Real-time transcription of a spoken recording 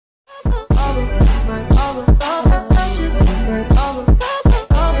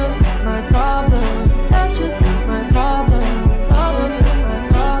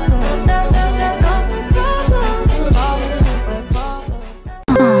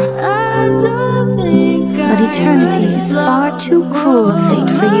eternity is far too cruel a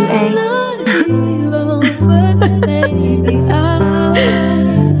fate for you, eh?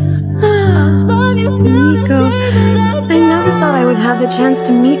 Nico, I never thought I would have the chance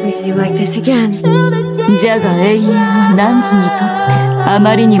to meet with you like this again. じゃが永遠はナンジにとってあ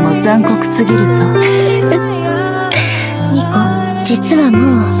まりにも残酷すぎるぞ。ニコ、実は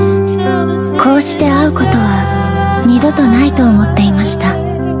もうこうして会うことは二度とないと思っていました。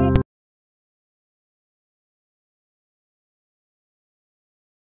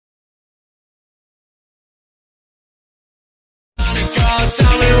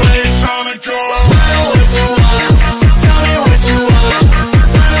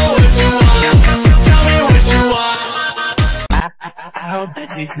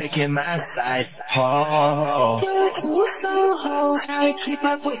She's making my side. Oh, you're too slow. Try to keep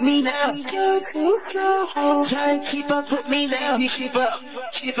up with me now. You're too slow. Try to keep up with me now. You keep up,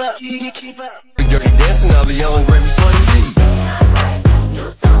 keep up, you keep up. You're dancing, I'll be yelling, grab your funny seat.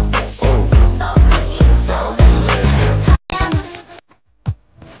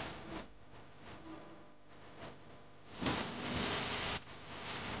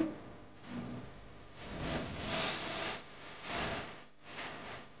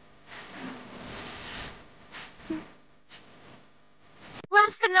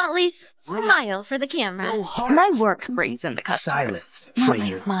 Last but not least, smile for the camera. My work brings in the cut. Silence. Not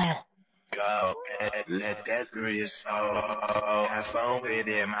my smile. Go and let that through your soul. Have fun with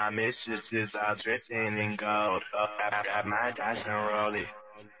it. My mistress is all drifting in gold. I got my dice and roll it.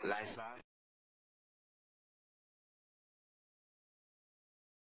 Lights out.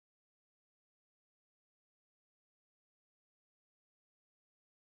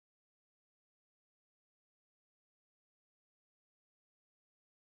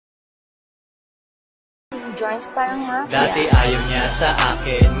 Dati ayaw niya sa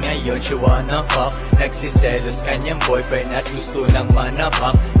akin, ngayon she wanna fuck. Nagsiselos kanyang boyfriend at gusto ng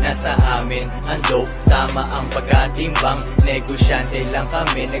manapak. Nasa amin ang dope, tama ang pagkatimbang. Negosyante lang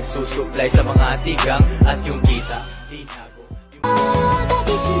kami, nagsusupply sa mga tigang. At yung kita, tinago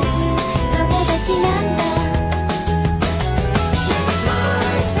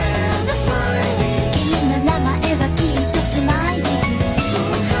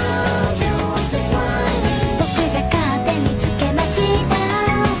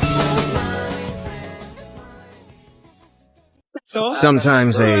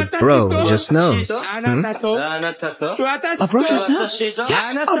Sometimes a bro just knows. A bro just knows?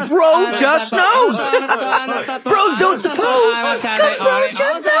 Yes, a bro just knows! Bros don't suppose! Cause bros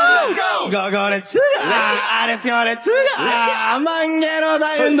just knows!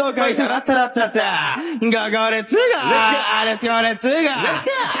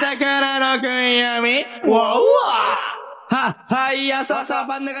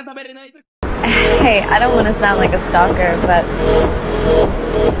 Hey, I don't want to sound like a stalker, but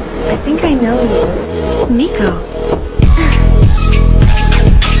I think I know you. Miko.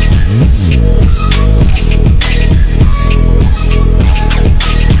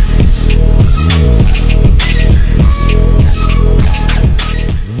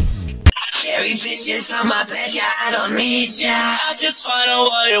 Carry bitches on my back, yeah, I don't need ya. I just find out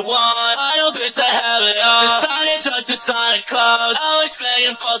what you want. I don't bitch, I have it all. Decided drugs to Sonic Clouds. I was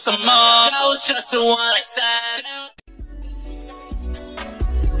begging for some more. That was just a one night stand.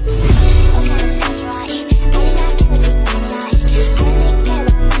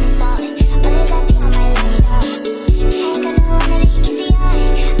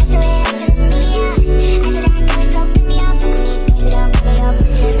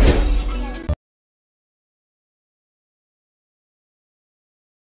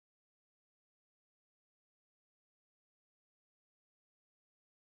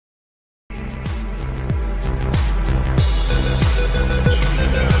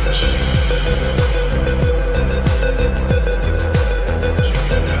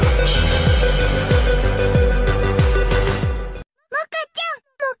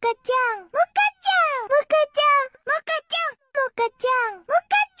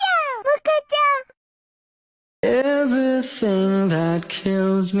 Everything that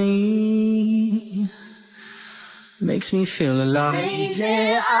kills me makes me feel alive.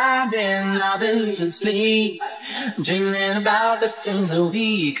 Lately I've been losing sleep, dreaming about the things that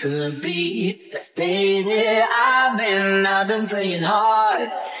we could be. Baby, I've been praying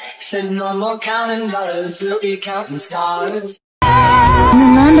hard. Said no more counting dollars, we'll be counting stars. In the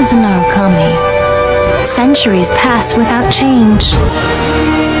land of the Narukami, centuries pass without change.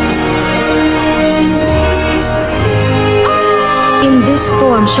 In this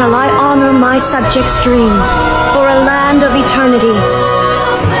form shall I honor my subjects' dream, for a land of eternity.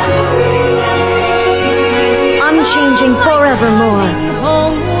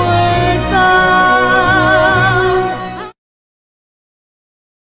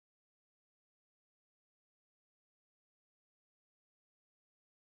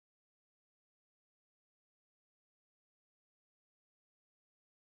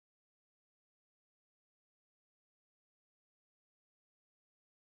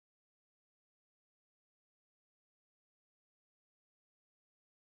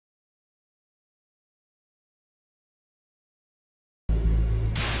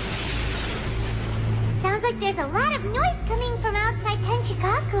 like there's a lot of noise coming from outside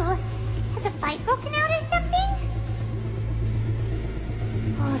Tenshikaku. Has a fight broken out or something?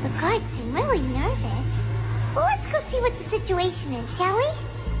 Oh, the guards seem really nervous. Well, let's go see what the situation is, shall we?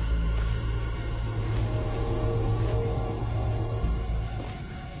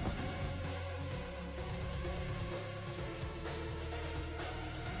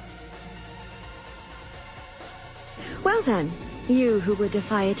 Well then, you who would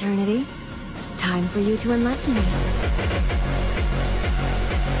defy eternity, time for you to enlighten me.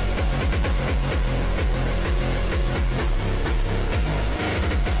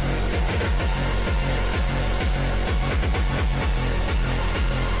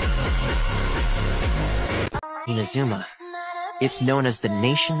 Inazuma. It's known as the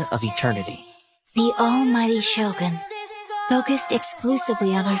Nation of Eternity. The Almighty Shogun, focused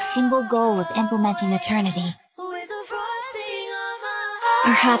exclusively on our single goal of implementing eternity.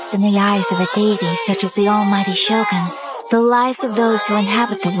 Perhaps in the eyes of a deity such as the Almighty Shogun, the lives of those who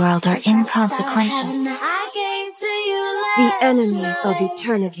inhabit the world are inconsequential. The enemy of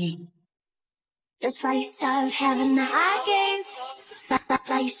eternity. The slice of heaven I gave. The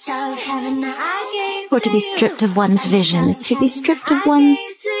slice of heaven I gave. For to be stripped of one's vision is to be stripped of one's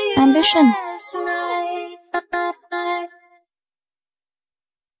ambition.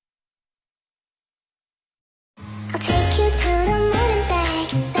 I'll take you to the moon and back,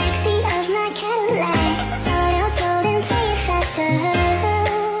 backseat of my Cadillac. Slow down, slow down, play it faster.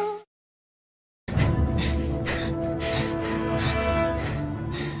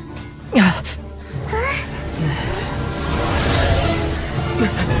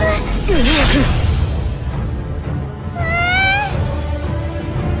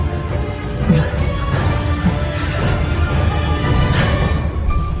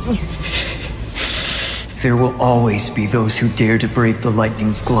 There will always be those who dare to brave the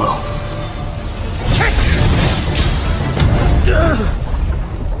lightning's glow.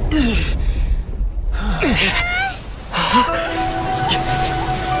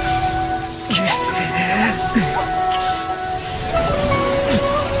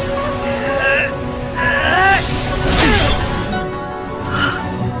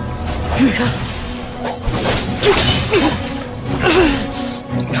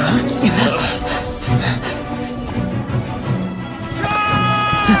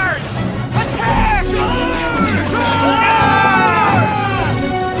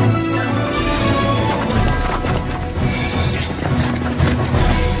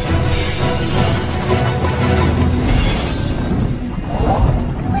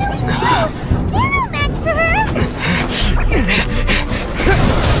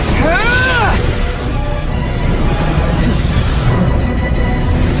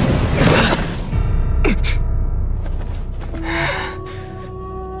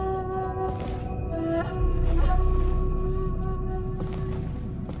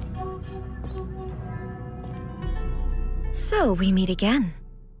 So we meet again.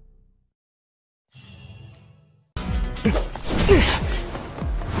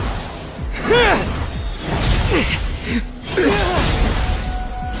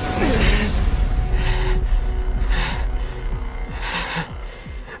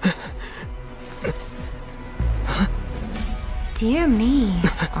 Dear me,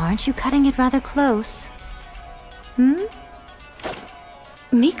 aren't you cutting it rather close?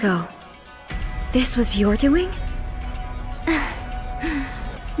 Miko, this was your doing?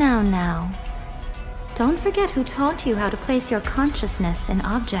 Now. Don't forget who taught you how to place your consciousness in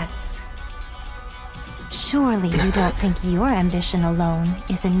objects. Surely you don't think your ambition alone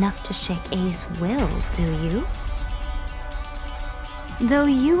is enough to shake A's will, do you? Though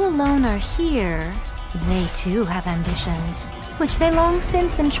you alone are here, they too have ambitions, which they long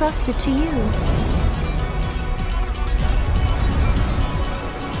since entrusted to you.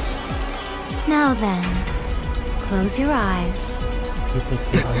 Now then, close your eyes. We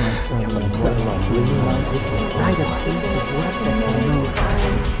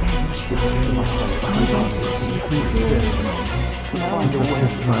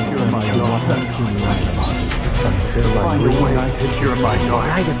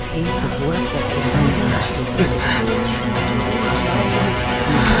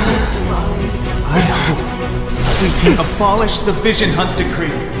can abolish the Vision Hunt Decree.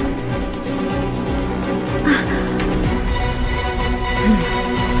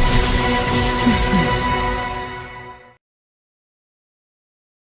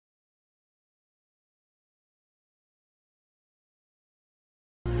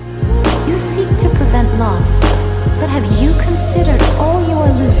 You seek to prevent loss, but have you considered all you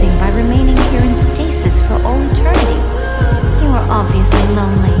are losing by remaining here in stasis for all eternity? You are obviously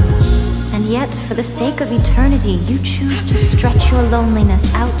lonely, and yet for the sake of eternity, eternity, you choose to stretch your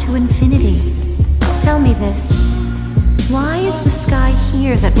loneliness out to infinity. Tell me this. Why is the sky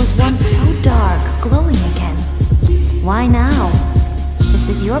here that was once so dark glowing again? Why now? This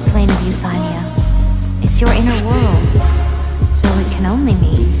is your plane of euthymia. It's your inner world. So it can only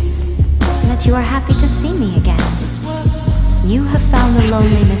mean that you are happy to see me again. You have found the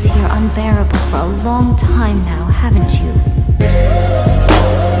loneliness here unbearable for a long time now, haven't you?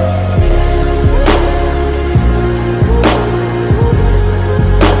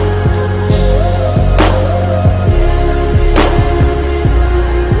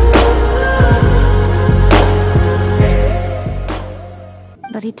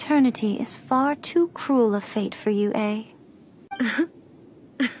 But eternity is far too cruel a fate for you, eh?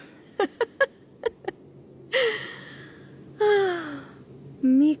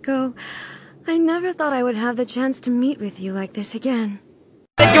 Miko, I never thought I would have the chance to meet with you like this again.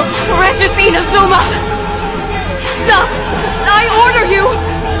 Your precious Inazuma! Stop! I order you!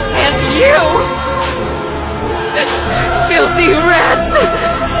 And you! Filthy rats!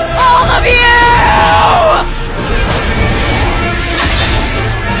 All of you!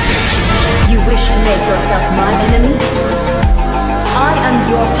 You wish to make yourself my enemy? I am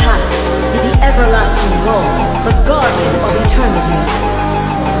your path, the everlasting law, the guardian of eternity.